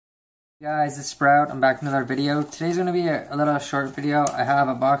Guys, it's Sprout. I'm back with another video. Today's going to be a little short video. I have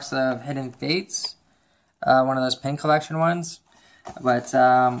a box of Hidden Fates, one of those pin collection ones. But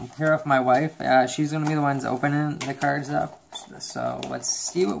here with my wife, she's going to be the ones opening the cards up. So let's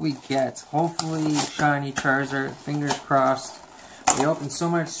see what we get. Hopefully shiny Charizard, fingers crossed. We opened so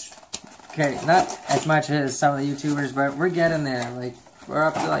much, okay, not as much as some of the YouTubers, but we're getting there. Like, we're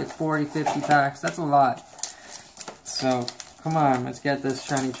up to like 40, 50 packs. That's a lot. So come on, let's get this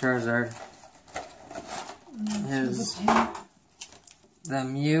shiny Charizard. Here's the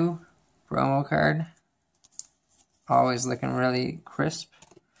Mew promo card. Always looking really crisp.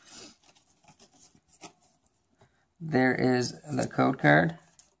 There is the code card.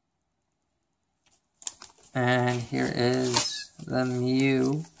 And here is the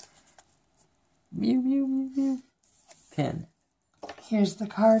Mew pin. Here's the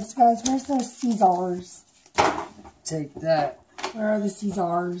cards, guys. Where's those Caesars? Take that. Where are the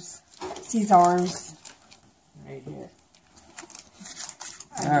Caesars? Caesars. Right here.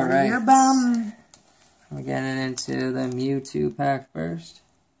 Alright. Your bum. We're getting into the Mewtwo pack first.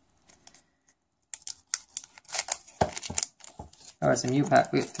 Oh, it's a Mew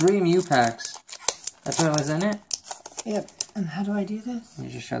pack. We have 3 Mew packs. That's what was in it? Yep. And how do I do this? You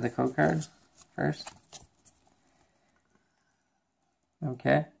just show the code card first.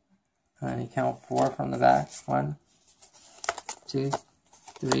 Okay. And then you count 4 from the back. 1, 2,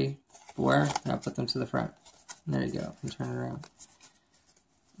 3, 4. Now put them to the front. There you go. And turn it around.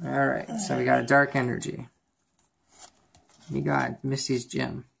 Alright, so we got a Dark Energy. We got Misty's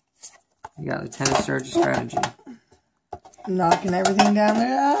Gym. We got the Tennis Surge Strategy. Knocking everything down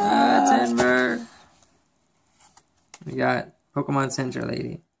there. Timber. We got Pokemon Center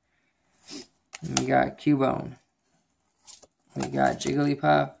Lady. And we got Cubone. We got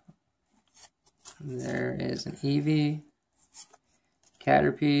Jigglypuff. There is an Eevee.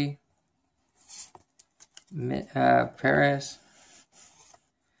 Caterpie. Paris.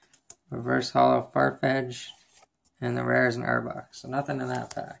 Reverse Hollow Farfetch. And the rare is an Arbok. So nothing in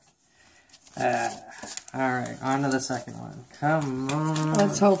that pack. Alright, on to the second one. Come on.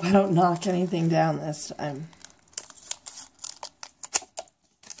 Let's hope I don't knock anything down this time.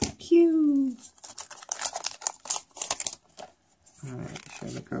 Pew. Alright, show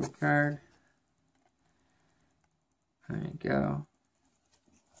the code card. There you go.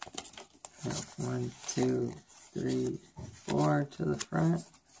 1, 2, 3, 4 to the front.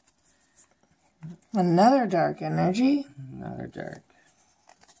 Another Dark Energy. Another Dark.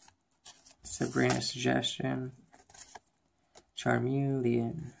 Sabrina's Suggestion.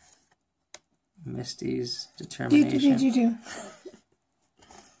 Charmeleon. Misty's Determination.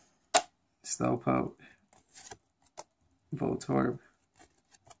 Slowpoke. Voltorb.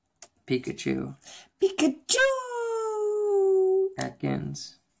 Pikachu.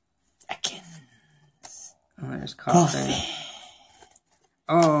 Ekans. And there's Coffin.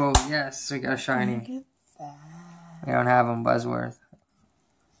 Oh, yes, we got a shiny. Look at that. We don't have him, Buzzwall,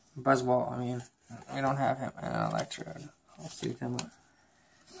 I mean. We don't have him. And an Electrode. I'll see him up.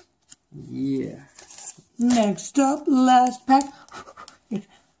 Yeah. Next up, last pack.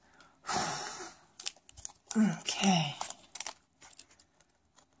 Okay.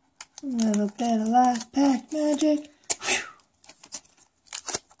 A little bit of last pack magic.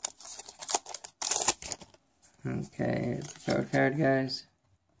 Okay, here's the code card, guys.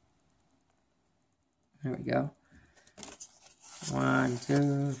 There we go. 1,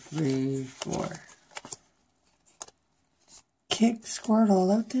 2, 3, 4. Kick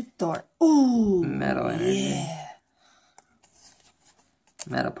Squirtle out the door. Ooh. Metal Energy. Yeah.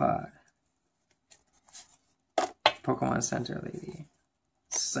 Metapod. Pokemon Center Lady.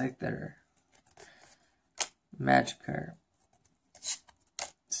 Scyther. Magikarp.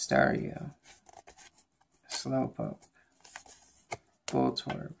 Staryu. Slowpoke.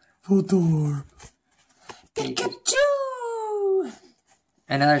 Voltorb. Pikachu!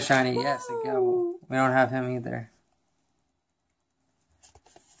 Another shiny, yes, a Gobble. We don't have him either.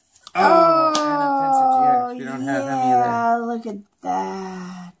 Oh, and a Pinsir GX. We don't have him either. Yeah, look at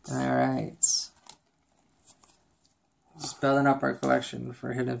that. Alright. Just building up our collection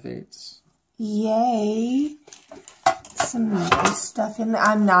for Hidden Fates. Yay. Some nice stuff in there.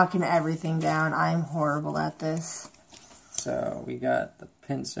 I'm knocking everything down. I'm horrible at this. So, we got the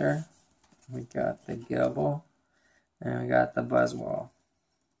Pinsir. We got the Gobble. And we got the Buzzwall.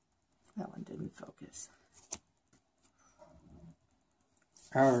 That one didn't focus.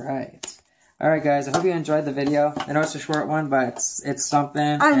 Alright. Alright guys, I hope you enjoyed the video. I know it's a short one, but it's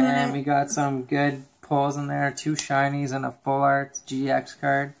something. And we got some good pulls in there. 2 shinies and a full art GX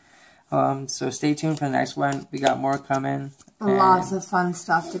card. So stay tuned for the next one. We got more coming. Lots of fun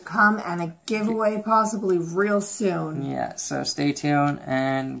stuff to come and a giveaway possibly real soon. Yeah, so stay tuned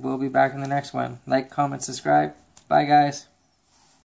and we'll be back in the next one. Like, comment, subscribe. Bye, guys.